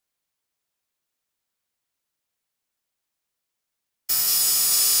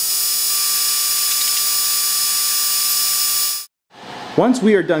Once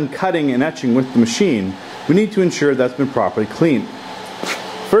we are done cutting and etching with the machine, we need to ensure that's been properly cleaned.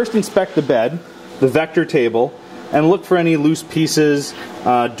 First, inspect the bed, the vector table, and look for any loose pieces,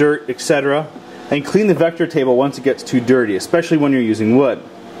 dirt, etc. And clean the vector table once it gets too dirty, especially when you're using wood.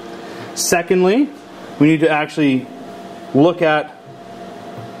 Secondly, we need to actually look at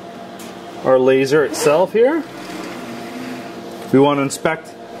our laser itself here. We want to inspect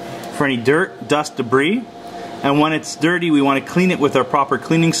for any dirt, dust, debris, and when it's dirty we want to clean it with our proper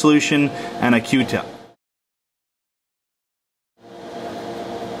cleaning solution and a Q-tip.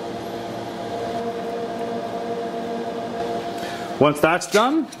 Once that's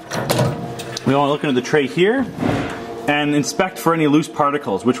done, we want to look into the tray here and inspect for any loose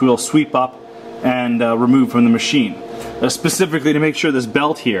particles, which we'll sweep up and remove from the machine. Specifically to make sure this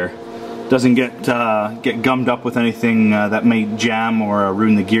belt here doesn't get gummed up with anything that may jam or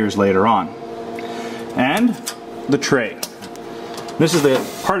ruin the gears later on. And the tray. This is the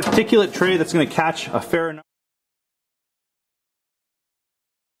particulate tray that's going to catch a fair enough